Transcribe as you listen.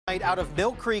Out of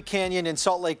Millcreek Canyon in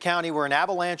Salt Lake County, where an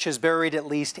avalanche has buried at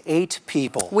least 8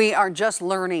 people. We are just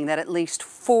learning that at least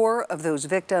 4 of those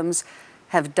victims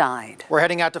have died. We're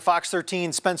heading out to Fox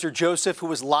 13's Spencer Joseph,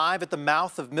 who is live at the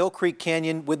mouth of Millcreek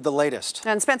Canyon with the latest.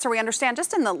 And Spencer, we understand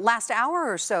just in the last hour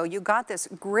or so, you got this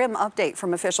grim update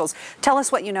from officials. Tell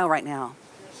us what you know right now.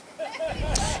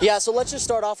 Yeah, so let's just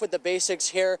start off with the basics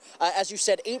here. As you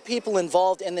said, 8 people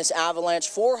involved in this avalanche.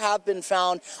 4 have been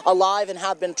found alive and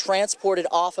have been transported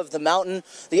off of the mountain.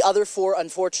 The other 4,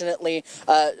 unfortunately,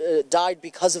 died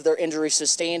because of their injuries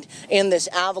sustained in this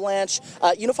avalanche.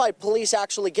 Unified Police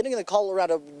actually getting the call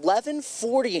around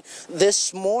 11:40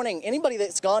 this morning. Anybody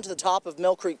that's gone to the top of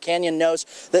Millcreek Canyon knows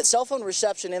that cell phone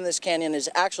reception in this canyon is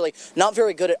actually not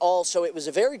very good at all. So it was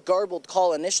a very garbled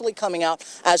call, initially coming out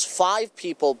as 5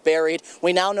 people buried.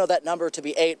 We now know that number to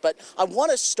be 8, but I want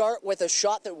to start with a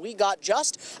shot that we got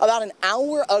just about an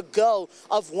hour ago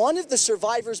of one of the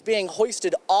survivors being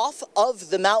hoisted off of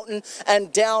the mountain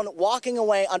and down, walking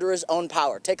away under his own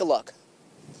power. Take a look.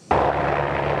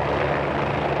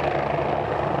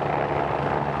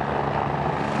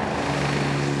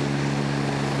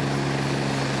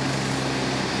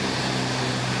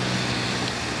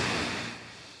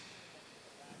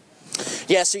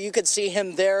 Yeah, so you could see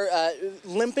him there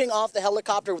limping off the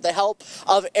helicopter with the help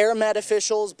of Air Med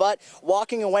officials, but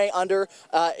walking away under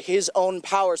his own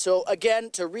power. So again,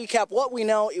 to recap what we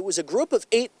know, it was a group of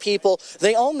 8 people.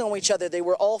 They all know each other. They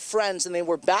were all friends, and they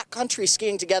were backcountry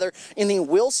skiing together in the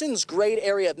Wilson's Grade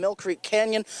area of Millcreek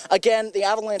Canyon. Again, the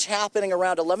avalanche happening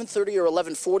around 11:30 or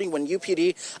 11:40 when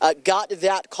UPD got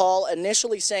that call,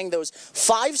 initially saying those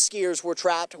 5 skiers were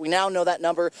trapped. We now know that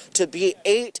number to be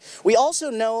 8. We also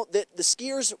know that the skiers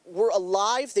were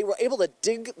alive. They were able to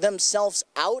dig themselves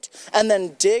out and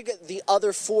then dig the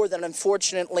other 4 that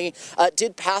unfortunately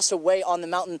did pass away on the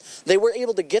mountain. They were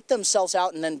able to get themselves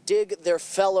out and then dig their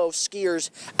fellow skiers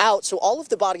out. So all of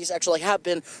the bodies actually have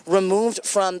been removed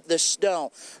from the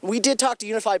snow. We did talk to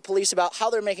Unified Police about how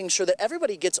they're making sure that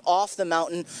everybody gets off the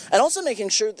mountain, and also making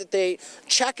sure that they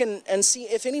check and see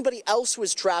if anybody else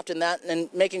was trapped in that,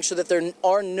 and making sure that there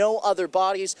are no other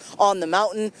bodies on the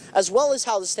mountain, as well as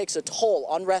how this takes a toll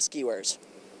on rescuers.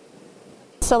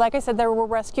 So like I said, there were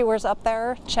rescuers up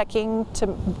there checking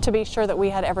to be sure that we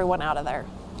had everyone out of there.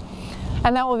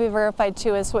 And that will be verified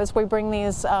too as we bring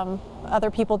these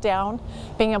other people down,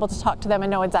 being able to talk to them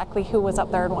and know exactly who was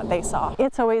up there and what they saw.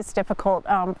 It's always difficult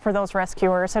for those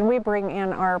rescuers, and we bring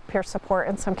in our peer support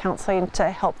and some counseling to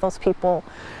help those people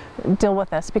deal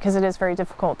with this, because it is very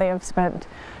difficult. They have spent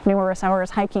numerous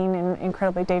hours hiking in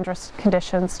incredibly dangerous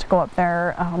conditions to go up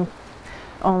there,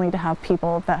 only to have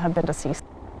people that have been deceased.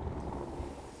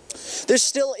 There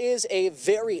still is a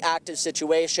very active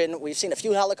situation. We've seen a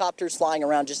few helicopters flying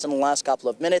around just in the last couple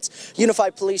of minutes.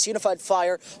 Unified Police, Unified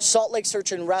Fire, Salt Lake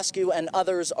Search and Rescue, and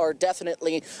others are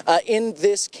definitely in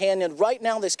this canyon. Right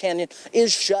now, this canyon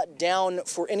is shut down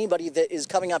for anybody that is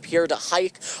coming up here to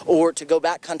hike or to go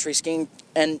backcountry skiing.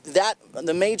 And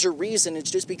the major reason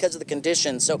is just because of the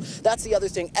conditions. So that's the other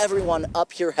thing everyone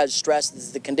up here has stressed,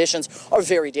 is the conditions are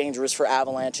very dangerous for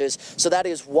avalanches. So that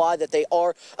is why that they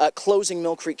are closing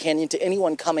Millcreek Canyon to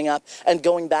anyone coming up and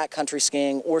going backcountry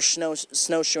skiing or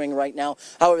snowshoeing right now.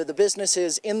 However, the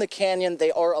businesses in the canyon,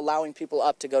 they are allowing people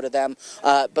up to go to them.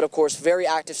 But of course, very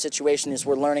active situation, as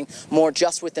we're learning more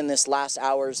just within this last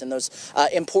hours, and those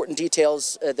important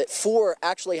details that 4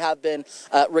 actually have been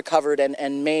recovered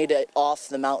and made it off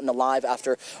the mountain alive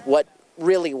after what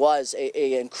really was an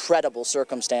incredible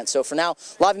circumstance. So for now,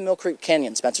 live in Millcreek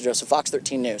Canyon, Spencer Joseph, Fox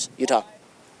 13 News, Utah.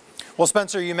 Well,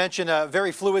 Spencer, you mentioned a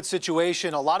very fluid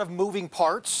situation, a lot of moving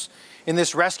parts in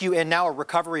this rescue and now a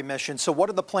recovery mission. So what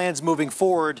are the plans moving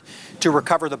forward to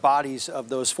recover the bodies of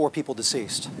those 4 people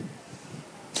deceased?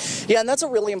 Yeah, and that's a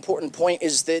really important point,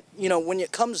 is that, you know, when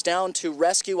it comes down to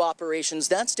rescue operations,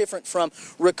 that's different from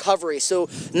recovery. So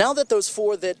now that those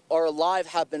 4 that are alive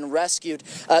have been rescued,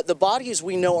 the bodies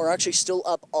we know are actually still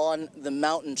up on the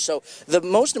mountain. So the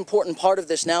most important part of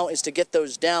this now is to get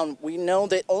those down. We know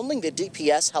that only the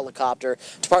DPS helicopter,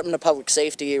 Department of Public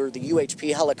Safety, or the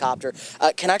UHP helicopter,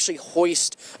 can actually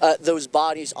hoist those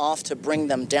bodies off to bring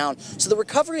them down. So the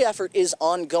recovery effort is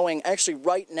ongoing, actually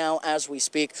right now as we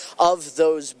speak, of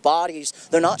those bodies.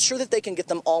 They're not sure that they can get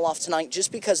them all off tonight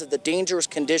just because of the dangerous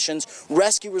conditions.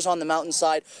 Rescuers on the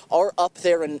mountainside are up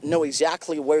there and know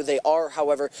exactly where they are.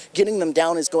 However, getting them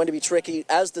down is going to be tricky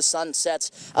as the sun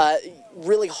sets.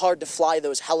 really hard to fly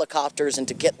those helicopters and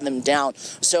to get them down.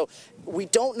 So we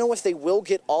don't know if they will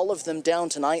get all of them down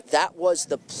tonight. That was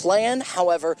the plan.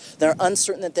 However, they're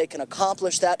uncertain that they can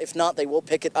accomplish that. If not, they will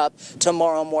pick it up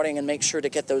tomorrow morning and make sure to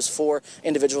get those 4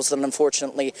 individuals that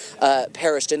unfortunately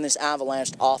perished in this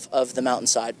avalanche off of the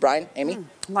mountainside. Brian, Amy?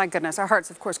 My goodness, our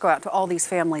hearts, of course, go out to all these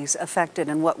families affected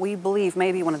in what we believe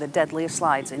may be one of the deadliest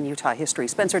slides in Utah history.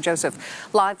 Spencer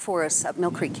Joseph, live for us at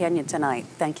Millcreek Canyon tonight.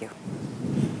 Thank you.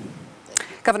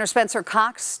 Governor Spencer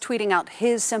Cox tweeting out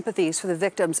his sympathies for the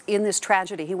victims in this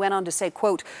tragedy. He went on to say,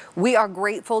 quote, "We are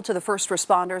grateful to the first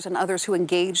responders and others who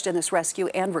engaged in this rescue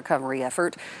and recovery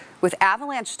effort. With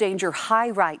avalanche danger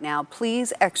high right now,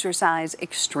 please exercise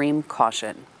extreme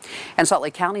caution." And Salt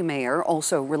Lake County Mayor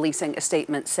also releasing a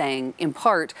statement saying, in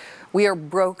part, "We are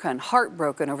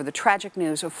heartbroken over the tragic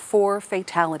news of 4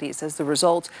 fatalities as the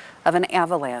result of an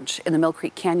avalanche in the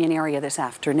Millcreek Canyon area this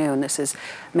afternoon." This is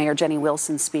Mayor Jenny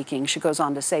Wilson speaking. She goes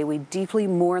on to say, "We deeply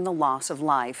mourn the loss of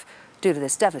life due to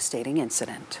this devastating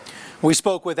incident." We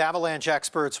spoke with avalanche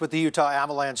experts with the Utah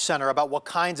Avalanche Center about what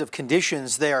kinds of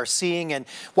conditions they are seeing and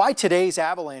why today's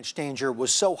avalanche danger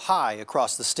was so high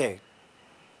across the state.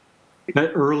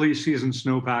 That early season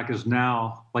snowpack is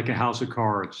now like a house of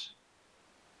cards,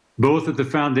 both at the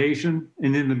foundation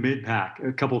and in the mid-pack,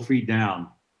 a couple feet down.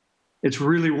 It's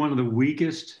really one of the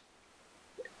weakest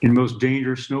and most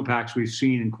dangerous snowpacks we've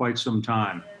seen in quite some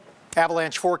time.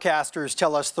 Avalanche forecasters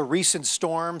tell us the recent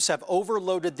storms have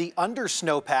overloaded the under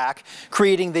snowpack,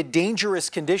 creating the dangerous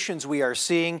conditions we are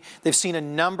seeing. They've seen a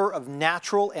number of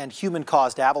natural and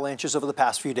human-caused avalanches over the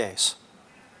past few days.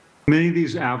 Many of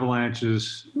these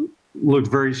avalanches look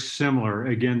very similar.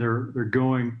 Again, they're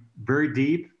going very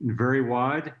deep and very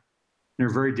wide. They're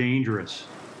very dangerous.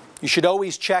 You should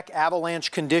always check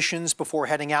avalanche conditions before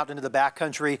heading out into the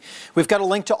backcountry. We've got a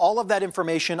link to all of that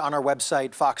information on our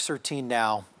website,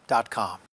 fox13now.com.